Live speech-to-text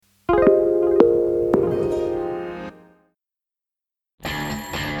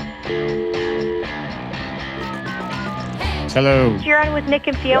Hello. You're on with Nick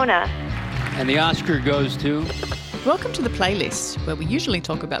and Fiona. And the Oscar goes to... Welcome to The Playlist, where we usually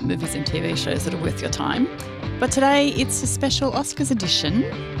talk about movies and TV shows that are worth your time. But today, it's a special Oscars edition.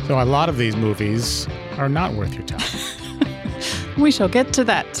 So a lot of these movies are not worth your time. We shall get to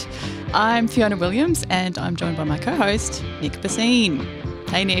that. I'm Fiona Williams, and I'm joined by my co-host, Nick Bassine.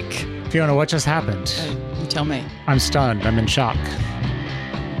 Hey, Nick. Fiona, what just happened? You tell me. I'm stunned. I'm in shock.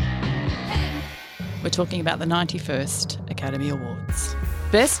 We're talking about the 91st Academy Awards.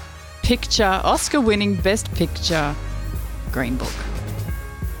 Best Picture, Oscar-winning Best Picture, Green Book.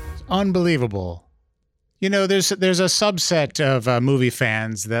 Unbelievable. You know, there's a subset of movie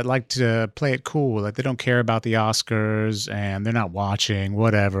fans that like to play it cool. Like they don't care about the Oscars and they're not watching,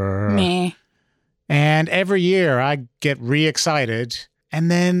 whatever. Meh. And every year I get re-excited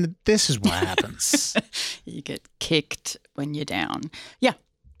and then this is what happens. You get kicked when you're down. Yeah,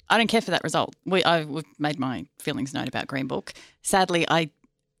 I don't care for that result. I've made my feelings known about Green Book. Sadly, I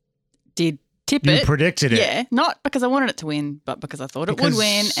did tip it. You predicted it. Yeah, not because I wanted it to win, but because I thought it would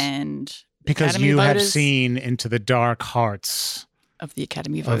win and because Academy you voters have seen into the dark hearts of the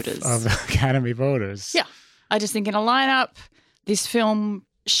Academy voters. Of the Academy voters. Yeah. I just think in a lineup, this film,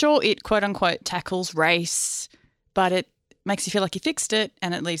 sure, it quote-unquote tackles race, but it makes you feel like you fixed it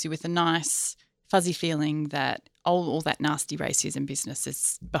and it leaves you with a nice fuzzy feeling that all that nasty racism business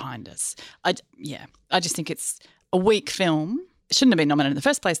is behind us. I just think it's a weak film. It shouldn't have been nominated in the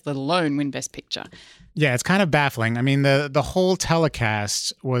first place, let alone win Best Picture. Yeah, it's kind of baffling. I mean, the whole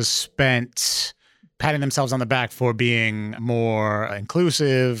telecast was spent patting themselves on the back for being more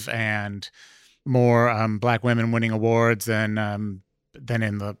inclusive and more Black women winning awards than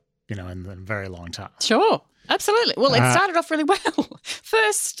in the very long time. Sure, absolutely. Well, it started off really well.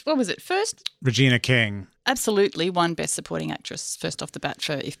 First, Regina King. Absolutely won Best Supporting Actress first off the bat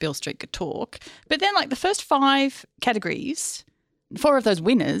for If Beale Street Could Talk. But then the first 5 categories, 4 of those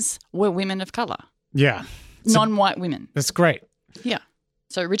winners were women of colour. Yeah. Non-white women. That's great. Yeah.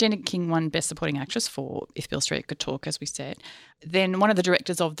 So Regina King won Best Supporting Actress for If Beale Street Could Talk, as we said. Then one of the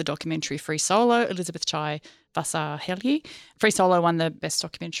directors of the documentary Free Solo, Elizabeth Chai Vasarhelyi. Free Solo won the Best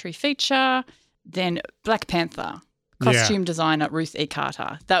Documentary Feature. Then Black Panther, costume designer Ruth E.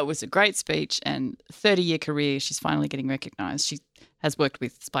 Carter. That was a great speech and 30-year career. She's finally getting recognised. She has worked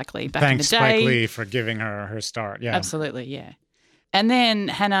with Spike Lee back in the day. Thanks, Spike Lee, for giving her start. Yeah, absolutely, yeah. And then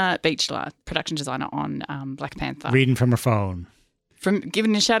Hannah Beachler, production designer on Black Panther. Reading from her phone. From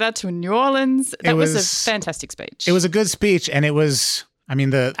giving a shout out to New Orleans. That was a fantastic speech. It was a good speech, and it was,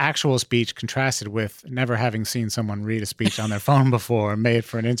 the actual speech contrasted with never having seen someone read a speech on their phone before made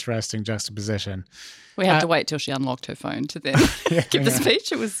for an interesting juxtaposition. We had to wait till she unlocked her phone to then give the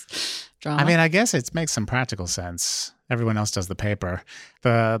speech. It was drama. I guess it makes some practical sense. Everyone else does the paper.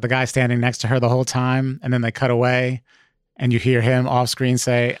 The guy standing next to her the whole time, and then they cut away, and you hear him off screen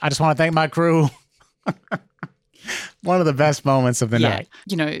say, "I just want to thank my crew." One of the best moments of the night.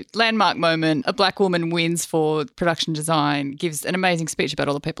 Landmark moment. A Black woman wins for production design, gives an amazing speech about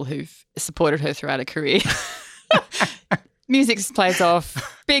all the people who've supported her throughout her career. Music plays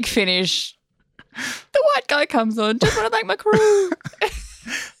off. Big finish. The white guy comes on. Just want to thank my crew.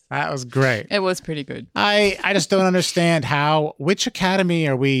 That was great. It was pretty good. I just don't understand which academy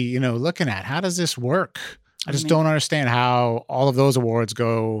are we, looking at? How does this work? I just don't understand how all of those awards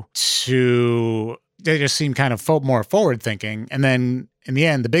go to... They just seem kind of more forward-thinking. And then, in the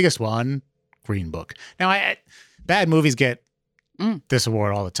end, the biggest one, Green Book. Now, bad movies get this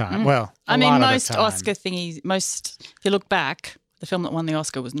award all the time. Well, most Oscar thingies, if you look back, the film that won the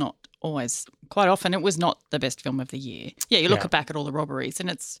Oscar was not always, quite often, it was not the best film of the year. Yeah, you look back at all the robberies, and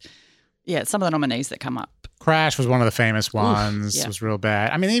it's some of the nominees that come up. Crash was one of the famous ones. It was real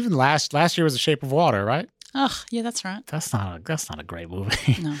bad. Even last year was The Shape of Water, right? Oh, yeah, that's right. That's not a great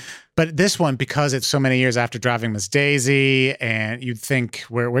movie. No. But this one, because it's so many years after Driving Miss Daisy, and you'd think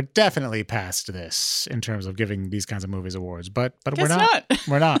we're definitely past this in terms of giving these kinds of movies awards. But we're not.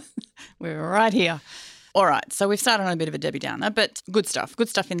 We're not. We're right here. All right, so we've started on a bit of a Debbie Downer, but good stuff. Good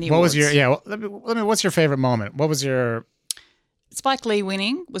stuff in the awards. What's your favorite moment? What was your... Spike Lee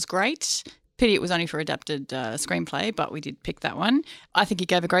winning was great. Pity it was only for adapted screenplay, but we did pick that one. I think he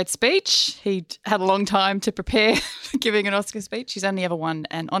gave a great speech. He'd had a long time to prepare for giving an Oscar speech. He's only ever won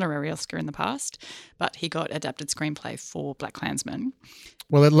an honorary Oscar in the past, but he got adapted screenplay for BlacKkKlansman.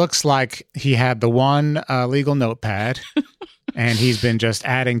 Well, it looks like he had the one legal notepad, and he's been just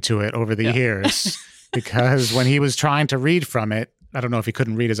adding to it over the years, because when he was trying to read from it, I don't know if he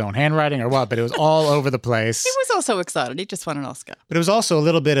couldn't read his own handwriting or what, but it was all over the place. He was also excited. He just won an Oscar. But it was also a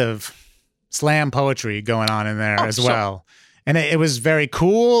little bit of slam poetry going on in there as well. And it was very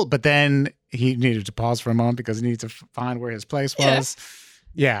cool, but then he needed to pause for a moment because he needed to find where his place was.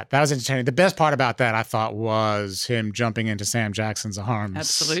 Yeah, that was entertaining. The best part about that, I thought, was him jumping into Sam Jackson's arms.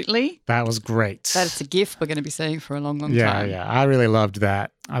 Absolutely. That was great. That's a gift we're going to be seeing for a long, long time. Yeah, I really loved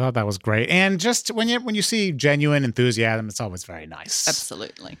that. I thought that was great. And just when you see genuine enthusiasm, it's always very nice.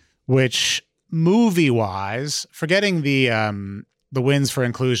 Absolutely. Which, movie-wise, forgetting the wins for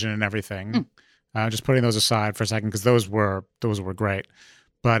inclusion and everything, just putting those aside for a second because those were great.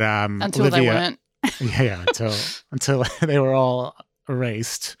 But until Olivia, they weren't. yeah, until they were all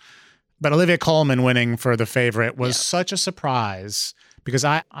erased. But Olivia Colman winning for The Favorite was such a surprise because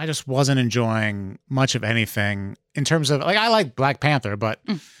I just wasn't enjoying much of anything in terms of, like, I like Black Panther, but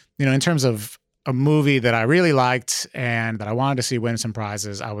in terms of a movie that I really liked and that I wanted to see win some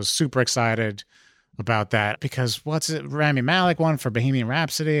prizes, I was super excited about that because Rami Malek won for Bohemian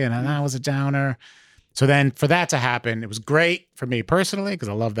Rhapsody, and that was a downer. So then for that to happen, it was great for me personally because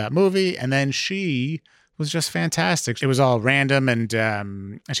I love that movie. And then she was just fantastic. It was all random and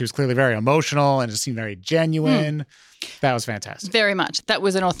she was clearly very emotional and it seemed very genuine. That was fantastic. Very much. That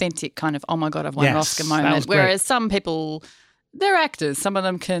was an authentic kind of, oh my God, I've won an Oscar moment. Whereas some people, they're actors. Some of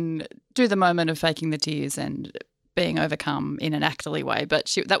them can do the moment of faking the tears and being overcome in an actorly way.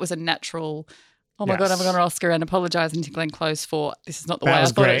 But that was a natural, oh my God, I've got an Oscar, and apologising to Glenn Close for this is not the way I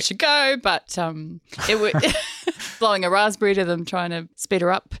thought it should go. But it was blowing a raspberry to them, trying to speed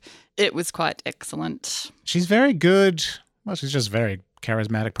her up. It was quite excellent. She's very good. Well, she's just a very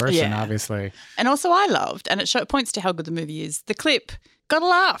charismatic person, obviously. And also I loved, and it points to how good the movie is, the clip. Got a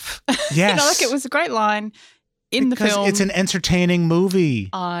laugh. Yes. It was a great line in the film. It's an entertaining movie.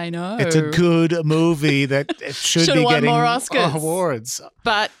 I know. It's a good movie that it should be getting more Oscars. Awards.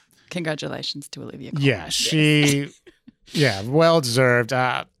 But congratulations to Olivia Colman. Yeah, she, well deserved.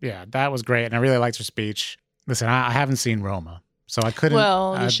 That was great. And I really liked her speech. Listen, I haven't seen Roma, so I couldn't.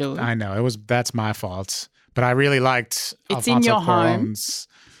 Well, you should. I know. That's my fault. But I really liked It's Alfonso in your Cuarón's.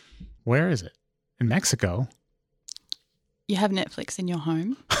 Where is it? In Mexico. You have Netflix in your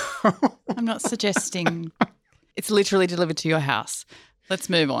home. I'm not suggesting it's literally delivered to your house. Let's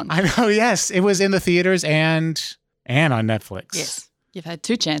move on. I know, yes. It was in the theaters and on Netflix. Yes. You've had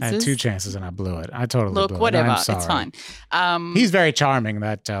two chances. I had two chances and I blew it. I totally blew it. Look, whatever. I'm sorry. It's fine. He's very charming,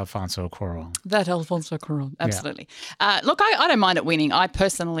 that Alfonso Cuarón. Absolutely. Look, I don't mind it winning. I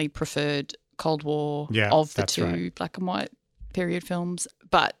personally preferred Cold War of the two black and white period films.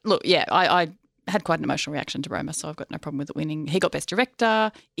 But look, I had quite an emotional reaction to Roma, so I've got no problem with it winning. He got Best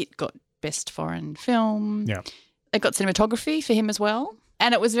Director. It got Best Foreign Film. Yeah. It got cinematography for him as well.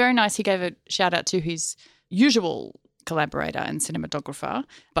 And it was very nice. He gave a shout out to his usual collaborator and cinematographer,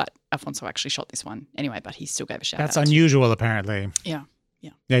 but Alfonso actually shot this one anyway, but he still gave a shout out. That's unusual, apparently. Yeah.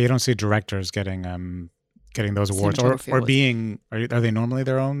 Yeah, you don't see directors getting those awards or being, are they normally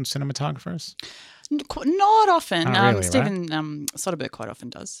their own cinematographers? Not often. Not really, Steven Soderbergh quite often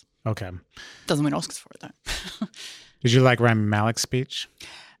does. Okay. Doesn't win Oscars for it though. Did you like Rami Malek's speech?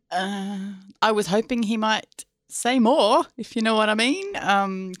 I was hoping he might say more, if you know what I mean,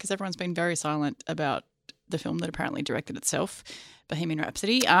 because everyone's been very silent about the film that apparently directed itself, Bohemian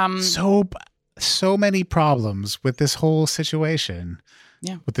Rhapsody. So many problems with this whole situation.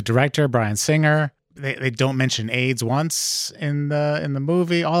 Yeah. With the director, Bryan Singer. They don't mention AIDS once in the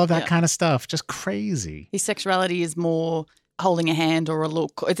movie. All of that kind of stuff. Just crazy. His sexuality is more holding a hand or a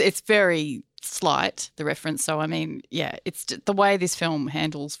look. It's very slight, the reference. So, I mean, it's the way this film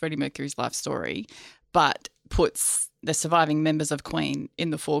handles Freddie Mercury's life story, but puts the surviving members of Queen in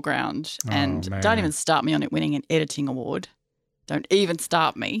the foreground. And don't even start me on it winning an editing award. Don't even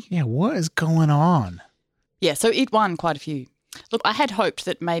start me. Yeah, what is going on? Yeah, so it won quite a few. Look, I had hoped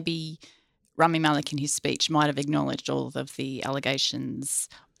that maybe Rami Malek in his speech might have acknowledged all of the allegations,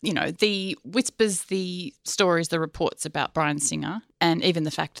 the whispers, the stories, the reports about Bryan Singer, and even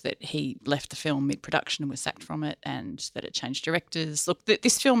the fact that he left the film mid-production and was sacked from it and that it changed directors. Look,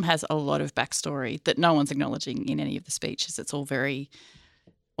 this film has a lot of backstory that no one's acknowledging in any of the speeches. It's all I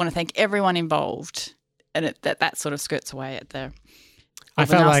want to thank everyone involved, and that sort of skirts away at the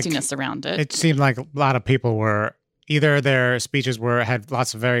nastiness around it. It seemed like a lot of people were either their speeches had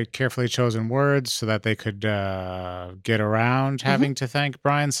lots of very carefully chosen words so that they could get around having to thank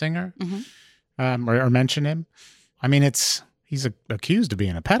Bryan Singer or mention him. I mean, he's accused of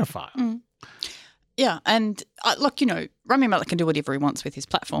being a pedophile. Mm. Yeah, and look, Rami Malek can do whatever he wants with his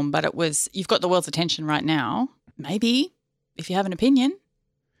platform, but you've got the world's attention right now. Maybe, if you have an opinion.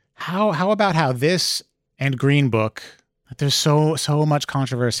 How about how this and Green Book, there's so much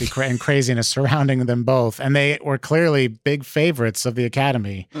controversy and craziness surrounding them both, and they were clearly big favorites of the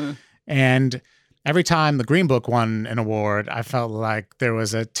Academy. And every time the Green Book won an award, I felt like there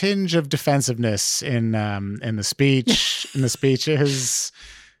was a tinge of defensiveness in the speech, in the speeches,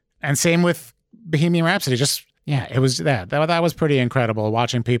 and same with Bohemian Rhapsody. Just it was that was pretty incredible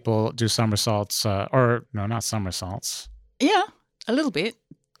watching people do somersaults, or no, not somersaults. Yeah, a little bit.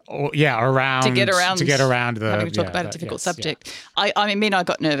 Oh, yeah, around to get around the having to talk about a difficult subject. Yeah. I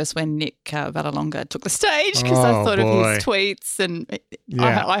got nervous when Nick Vallelonga took the stage because I thought of his tweets, and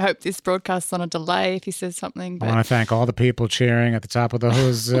I hope this broadcast's on a delay if he says something. But... I want to thank all the people cheering at the top of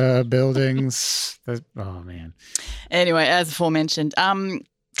those buildings. Oh man. Anyway, as aforementioned,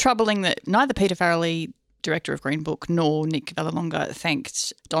 troubling that neither Peter Farrelly, director of Green Book, nor Nick Vallelonga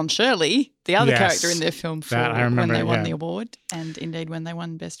thanked Don Shirley, the other character in their film, for when they won the award, and indeed when they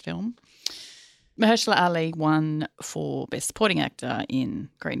won Best Film. Mahershala Ali won for Best Supporting Actor in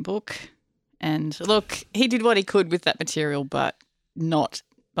Green Book. And look, he did what he could with that material, but not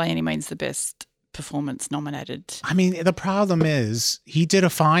by any means the best performance nominated. I mean, the problem is he did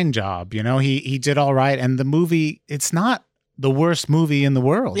a fine job, he did all right. And the movie, it's not the worst movie in the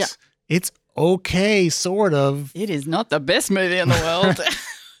world. Yeah. It's okay, sort of. It is not the best movie in the world.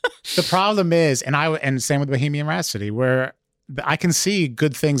 The problem is, and same with Bohemian Rhapsody, where I can see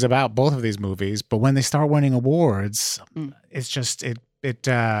good things about both of these movies, but when they start winning awards, it's just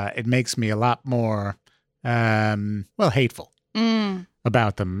it makes me a lot more hateful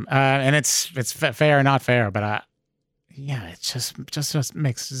about them. And it's fair or not fair, but it just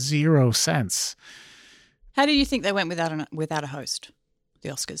makes zero sense. How do you think they went without a host, the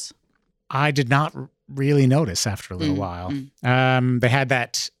Oscars? I did not really notice after a little while. They had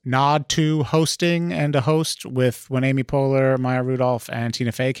that nod to hosting and a host with when Amy Poehler, Maya Rudolph, and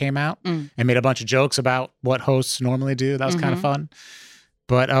Tina Fey came out and made a bunch of jokes about what hosts normally do. That was kind of fun.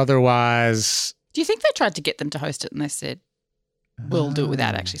 But otherwise... Do you think they tried to get them to host it and they said, we'll do it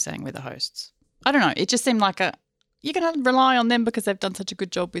without actually saying we're the hosts? I don't know. It just seemed like you're going to rely on them because they've done such a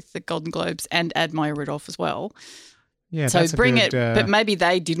good job with the Golden Globes and add Maya Rudolph as well. Yeah, so bring it, but maybe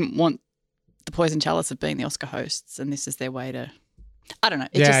they didn't want the poison chalice of being the Oscar hosts, and this is their way to... I don't know.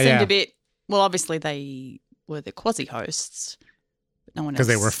 It just seemed a bit... Well, obviously they were the quasi-hosts, but no one else... Because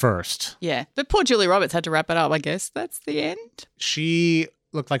they were first. Yeah. But poor Julia Roberts had to wrap it up, I guess. That's the end. She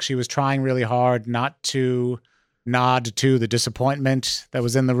looked like she was trying really hard not to nod to the disappointment that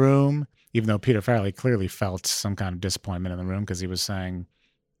was in the room, even though Peter Farrelly clearly felt some kind of disappointment in the room because he was saying...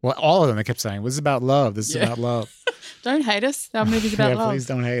 Well, all of them, they kept saying, this is about love. This is about love. Don't hate us. Our movie's about love. Please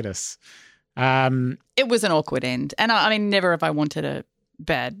don't hate us. It was an awkward end. And I mean, never have I wanted a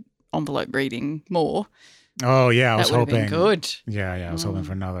bad envelope reading more. Oh, yeah. I was hoping. That would have been good. Yeah. I was hoping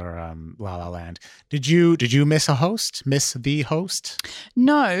for another La La Land. Did you miss a host? Miss the host?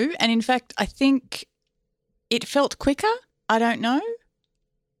 No. And in fact, I think it felt quicker. I don't know.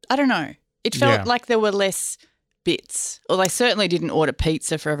 It felt like there were less bits. Well, they certainly didn't order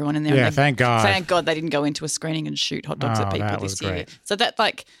pizza for everyone in there. Yeah, thank God. Thank God they didn't go into a screening and shoot hot dogs at people this year. Great. So that,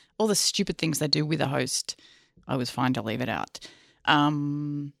 all the stupid things they do with a host, I was fine to leave it out.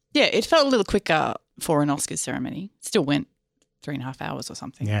 It felt a little quicker for an Oscars ceremony. Still went 3.5 hours or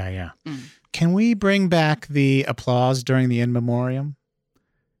something. Yeah. Can we bring back the applause during the in memoriam?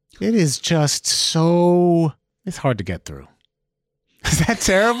 It is just so... It's hard to get through. Is that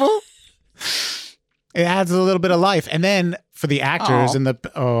terrible? It adds a little bit of life. And then for the actors and the...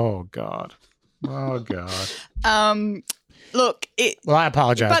 Oh, God. Look, Well, I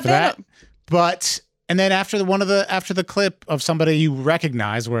apologize for that. But... And then after the clip of somebody you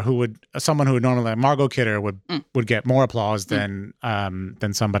recognize, someone who would normally, like Margot Kidder would get more applause than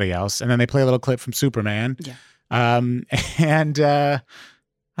somebody else, and then they play a little clip from Superman. Yeah. I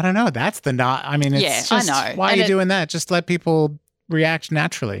don't know. That's the not. I mean, it's just, I know. Why are you doing that? Just let people react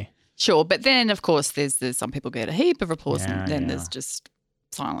naturally. Sure, but then of course there's some people get a heap of applause, and then there's just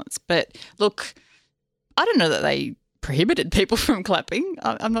silence. But look, I don't know that they prohibited people from clapping.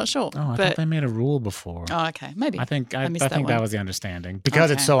 I'm not sure. Oh, I thought they made a rule before. Oh, okay. Maybe. I think that was the understanding.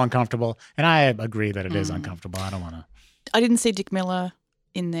 Because it's so uncomfortable. And I agree that it is uncomfortable. I don't want to. I didn't see Dick Miller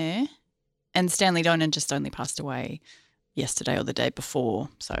in there. And Stanley Donen just only passed away yesterday or the day before.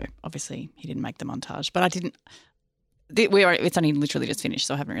 So obviously he didn't make the montage. But I didn't. It's only literally just finished,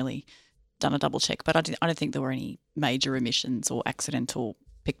 so I haven't really done a double check. But I don't think there were any major omissions or accidental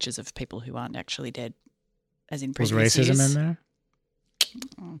pictures of people who aren't actually dead. As in previous was racism years. in there?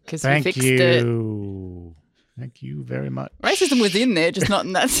 Because we fixed it. Thank you very much. Racism was in there, just not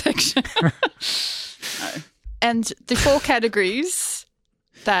in that section. No. And the 4 categories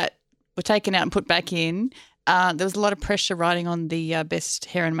that were taken out and put back in, there was a lot of pressure riding on the best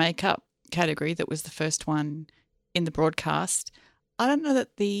hair and makeup category that was the first one in the broadcast. I don't know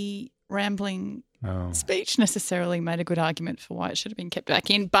that the rambling speech necessarily made a good argument for why it should have been kept back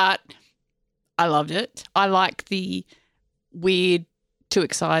in, but I loved it. I like the weird, too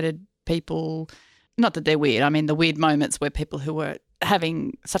excited people. Not that they're weird. I mean, the weird moments where people who were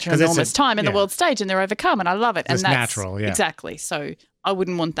having such an enormous time in the world stage and they're overcome, and I love it. It's natural, yeah. Exactly. So I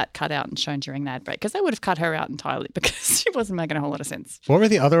wouldn't want that cut out and shown during the ad break because they would have cut her out entirely because she wasn't making a whole lot of sense. What were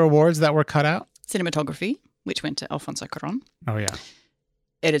the other awards that were cut out? Cinematography, which went to Alfonso Cuarón. Oh, yeah.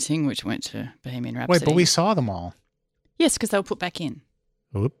 Editing, which went to Bohemian Rhapsody. Wait, but we saw them all. Yes, because they were put back in.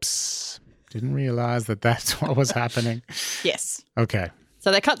 Oops. Didn't realize that that's what was happening. Yes. Okay.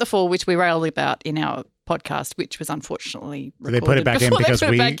 So they cut the 4, which we railed about in our podcast, which was unfortunately recorded. Did they put it back in because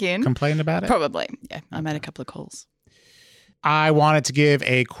we complained about it? Probably. Yeah. I made a couple of calls. I wanted to give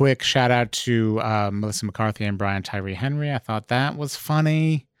a quick shout out to Melissa McCarthy and Brian Tyree Henry. I thought that was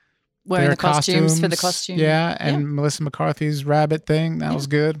funny. Wearing the costumes for the costume. Yeah, and Melissa McCarthy's rabbit thing. That was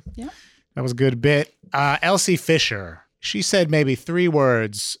good. Yeah. That was a good bit. Elsie Fisher, she said maybe 3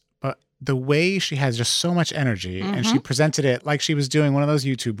 words, but the way she has just so much energy and she presented it like she was doing one of those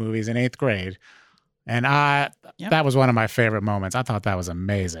YouTube movies in 8th grade. And that was one of my favorite moments. I thought that was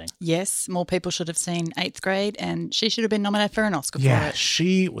amazing. Yes, more people should have seen 8th grade and she should have been nominated for an Oscar for it. Yeah,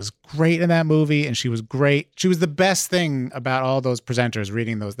 she was great in that movie and she was great. She was the best thing about all those presenters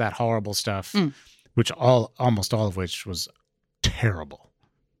reading that horrible stuff, which almost all of which was terrible.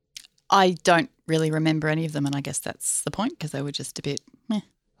 I don't really remember any of them, and I guess that's the point because they were just a bit meh.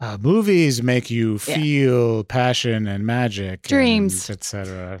 Movies make you feel passion and magic, dreams,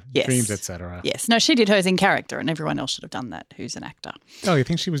 etc. Yes. Dreams, etc. Yes. No, she did hers in character, and everyone else should have done that. Who's an actor? Oh, you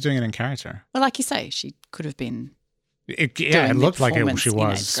think she was doing it in character? Well, like you say, she could have been. It looked like she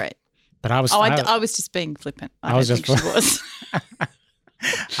was. Great. But I was. I was just being flippant. I don't think she was.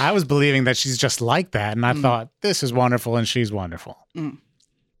 I was believing that she's just like that, and I thought this is wonderful, and she's wonderful.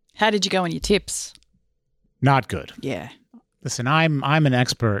 How did you go on your tips? Not good. Yeah. Listen, I'm an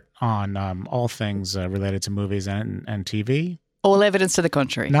expert on all things related to movies and TV. All evidence to the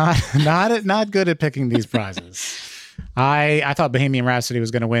contrary. Not good at picking these prizes. I thought Bohemian Rhapsody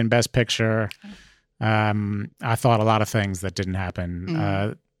was going to win Best Picture. I thought a lot of things that didn't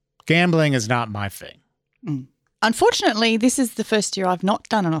happen. Gambling is not my thing. Unfortunately, this is the first year I've not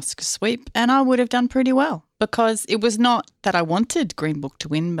done an Oscar sweep, and I would have done pretty well because it was not that I wanted Green Book to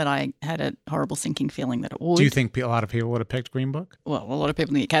win, but I had a horrible sinking feeling that it would. Do you think a lot of people would have picked Green Book? Well, a lot of people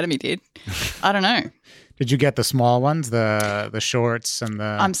in the Academy did. I don't know. Did you get the small ones, the shorts and the...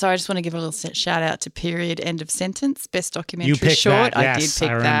 I'm sorry, I just want to give a little shout out to Period End of Sentence, Best Documentary you picked Short. That. Yes, I did pick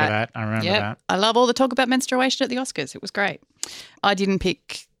I remember that. I remember that. I love all the talk about menstruation at the Oscars. It was great. I didn't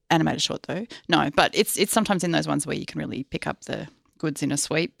pick animated short though. No, but it's sometimes in those ones where you can really pick up the goods in a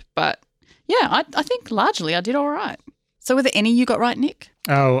sweep. But yeah, I think largely I did all right. So were there any you got right, Nick?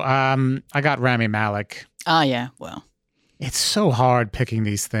 Oh, I got Rami Malek. Oh, yeah. Well, it's so hard picking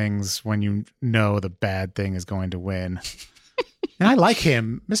these things when you know the bad thing is going to win. And I like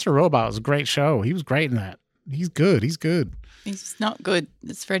him. Mr. Robot was a great show. He was great in that. He's good. He's good. He's not good.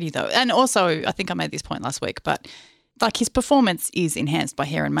 It's Freddie, though. And also, I think I made this point last week, but like his performance is enhanced by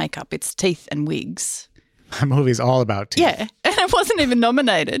hair and makeup. It's teeth and wigs. The movie's all about teeth. Yeah. And it wasn't even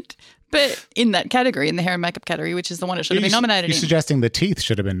nominated. But in that category, in the hair and makeup category, which is the one it should have been nominated in. You're suggesting the teeth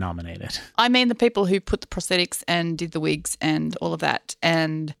should have been nominated. I mean the people who put the prosthetics and did the wigs and all of that.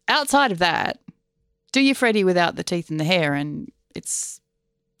 And outside of that, do your Freddie without the teeth and the hair and it's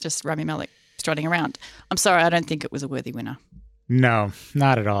just Rami Malek strutting around. I'm sorry, I don't think it was a worthy winner. No,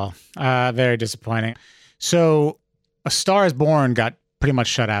 not at all. Very disappointing. So A Star is Born got pretty much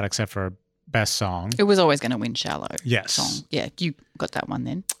shut out except for Best Song. It was always going to win Shallow. Yes. Song. Yeah, you got that one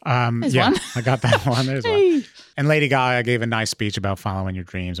then. There's one. I got that one. There's one. And Lady Gaga gave a nice speech about following your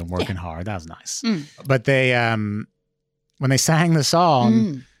dreams and working hard. That was nice. But they, when they sang the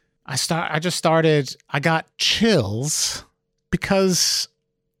song, I got chills because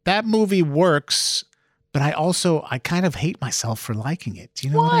that movie works, but I kind of hate myself for liking it. Do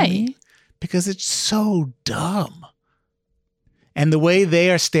you know what I mean? Because it's so dumb. And the way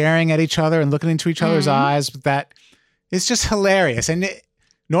they are staring at each other and looking into each other's eyes, that it's just hilarious. And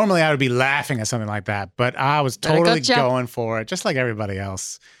normally I would be laughing at something like that, but I was totally going for it, just like everybody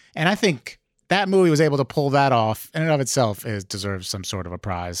else. And I think that movie was able to pull that off in and of itself. It deserves some sort of a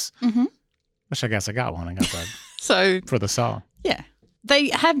prize. Which I guess I got one. I got that for the song. Yeah. They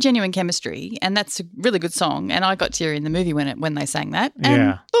have genuine chemistry, and that's a really good song. And I got teary in the movie when they sang that.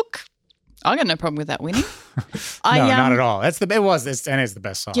 And look, I got no problem with that winning. No, not at all. It's the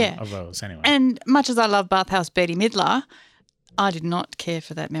best song of those anyway. And much as I love Bathhouse Bette Midler, I did not care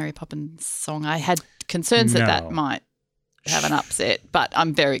for that Mary Poppins song. I had concerns that might have an upset, but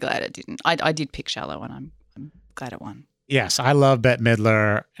I'm very glad it didn't. I did pick Shallow, and I'm glad it won. Yes, I love Bette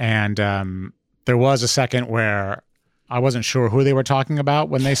Midler, and there was a second where I wasn't sure who they were talking about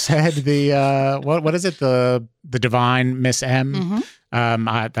when they said the what is it, the divine Miss M.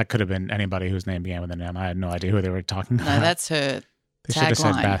 That could have been anybody whose name began with an M. I had no idea who they were talking about. No, that's her. They should have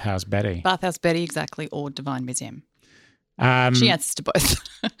said Bathhouse Betty. Bathhouse Betty, exactly, or Divine Miss M. She answers to both.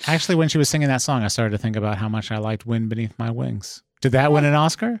 Actually, when she was singing that song, I started to think about how much I liked Wind Beneath My Wings. Did that win an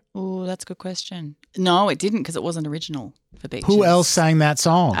Oscar? Oh, that's a good question. No, it didn't, because it wasn't original for Beaches. Who else sang that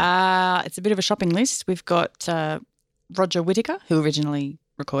song? It's a bit of a shopping list. We've got Roger Whittaker, who originally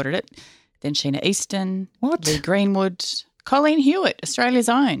recorded it, then Sheena Easton, Lee Greenwood, Colleen Hewitt, Australia's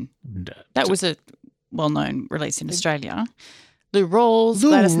own. That was a well-known release in Australia. Lou Rawls,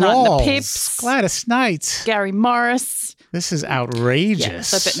 Gladys Knight and the Pips. Gladys Knight. Gary Morris. This is outrageous. Yeah,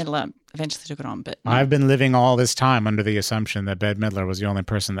 so Bette Midler eventually took it on. But I've been living all this time under the assumption that Bette Midler was the only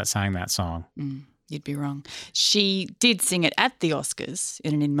person that sang that song. You'd be wrong. She did sing it at the Oscars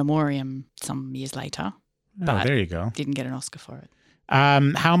in an in memoriam some years later. Oh, there you go. Didn't get an Oscar for it.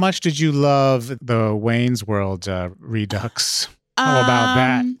 How much did you love the Wayne's World redux? How about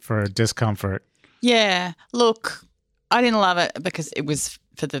that for discomfort? Yeah, look, I didn't love it because it was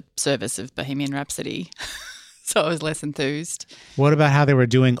for the service of Bohemian Rhapsody. So I was less enthused. What about how they were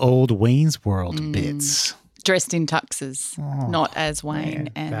doing old Wayne's World bits? Dressed in tuxes, not as Wayne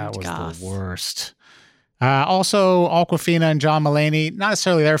and that was Garth. The worst. Also, Awkwafina and John Mulaney, not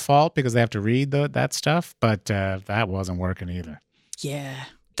necessarily their fault because they have to read that stuff, but that wasn't working either. Yeah.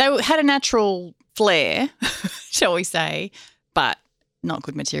 They had a natural flair, shall we say, but not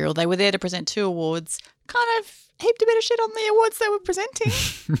good material. They were there to present 2 awards, kind of heaped a bit of shit on the awards they were presenting.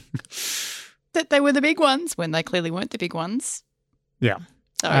 That they were the big ones when they clearly weren't the big ones. Yeah.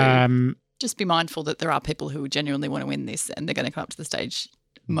 So just be mindful that there are people who genuinely want to win this and they're going to come up to the stage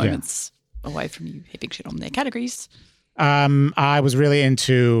moments away from you heaping shit on their categories. I was really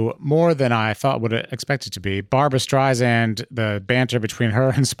into, more than I thought would expect it to be, Barbra Streisand, the banter between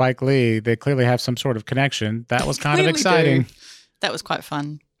her and Spike Lee. They clearly have some sort of connection. That was kind of exciting. That was quite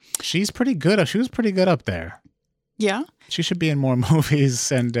fun. She's pretty good. She was pretty good up there. Yeah. She should be in more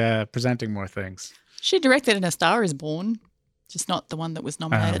movies and presenting more things. She directed in A Star Is Born, just not the one that was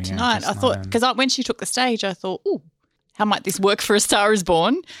nominated tonight. I thought, because when she took the stage, I thought, ooh, how might this work for A Star Is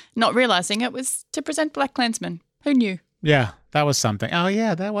Born? Not realising it was to present Black Klansman. Who knew? Yeah, that was something. Oh,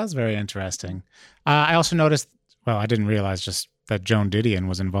 yeah, that was very interesting. I also noticed, well, I didn't realize just that Joan Didion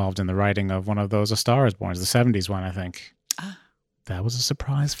was involved in the writing of one of those A Star Is Born, the 70s one, I think. That was a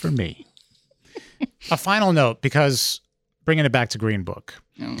surprise for me. A final note, because bringing it back to Green Book.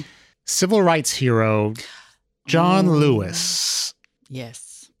 Civil rights hero John Lewis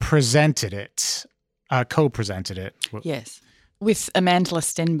presented it, co-presented it. Yes, with Amanda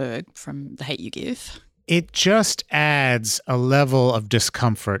Stenberg from The Hate U Give. It just adds a level of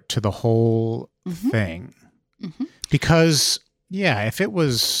discomfort to the whole thing. Because, if it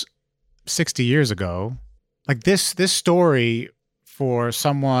was 60 years ago, like this story for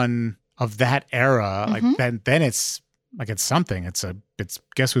someone of that era, like then it's like it's something. It's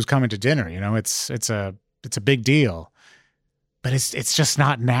Guess Who's Coming to Dinner, you know? It's a big deal. But it's just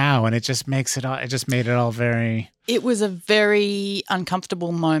not now, and it just makes it all. It just made it all very. It was a very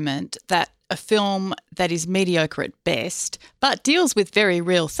uncomfortable moment that a film that is mediocre at best, but deals with very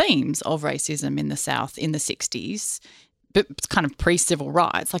real themes of racism in the South in the 60s, but it's kind of pre-civil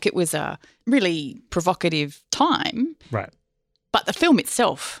rights. Like, it was a really provocative time. Right. But the film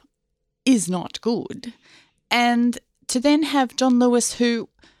itself is not good. And to then have John Lewis, who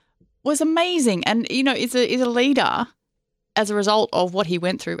was amazing and, you know, is a leader as a result of what he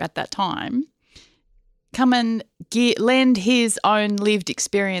went through at that time, come and lend his own lived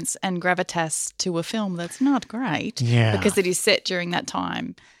experience and gravitas to a film that's not great because it is set during that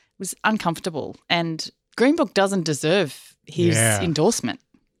time. It was uncomfortable, and Green Book doesn't deserve his endorsement.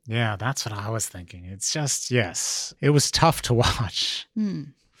 Yeah, that's what I was thinking. It's just, it was tough to watch.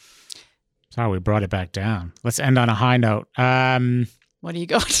 Sorry, we brought it back down. Let's end on a high note. What do you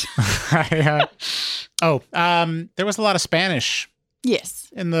got? There was a lot of Spanish. Yes.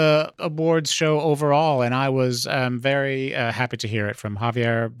 In the awards show overall, and I was very happy to hear it from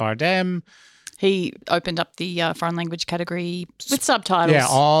Javier Bardem. He opened up the foreign language category with subtitles. Yeah,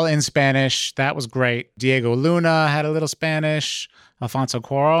 all in Spanish. That was great. Diego Luna had a little Spanish. Alfonso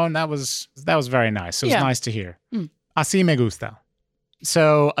Cuarón. That was very nice. It was nice to hear. Así me gusta.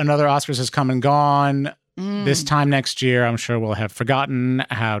 So another Oscars has come and gone. This time next year, I'm sure we'll have forgotten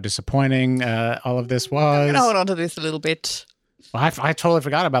how disappointing all of this was. I'm going to hold on to this a little bit. Well, I totally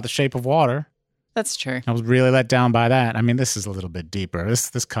forgot about The Shape of Water. That's true. I was really let down by that. I mean, this is a little bit deeper.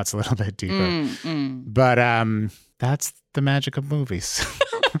 This cut's a little bit deeper. But that's the magic of movies.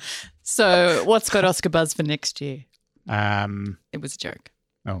 So what's got Oscar buzz for next year? It was a joke.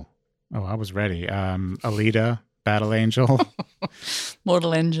 Oh, I was ready. Alita, Battle Angel.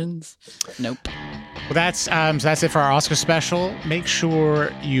 Mortal Engines. Nope. Well, that's it for our Oscar special. Make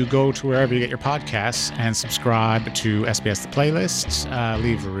sure you go to wherever you get your podcasts and subscribe to SBS The Playlist.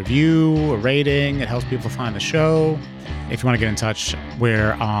 Leave a review, a rating. It helps people find the show. If you want to get in touch,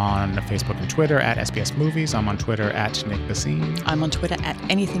 we're on Facebook and Twitter at SBS Movies. I'm on Twitter at Nick Bassine. I'm on Twitter at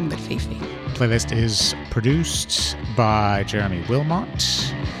Anything But Fifi. The Playlist is produced by Jeremy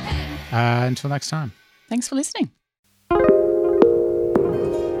Wilmot. Until next time. Thanks for listening.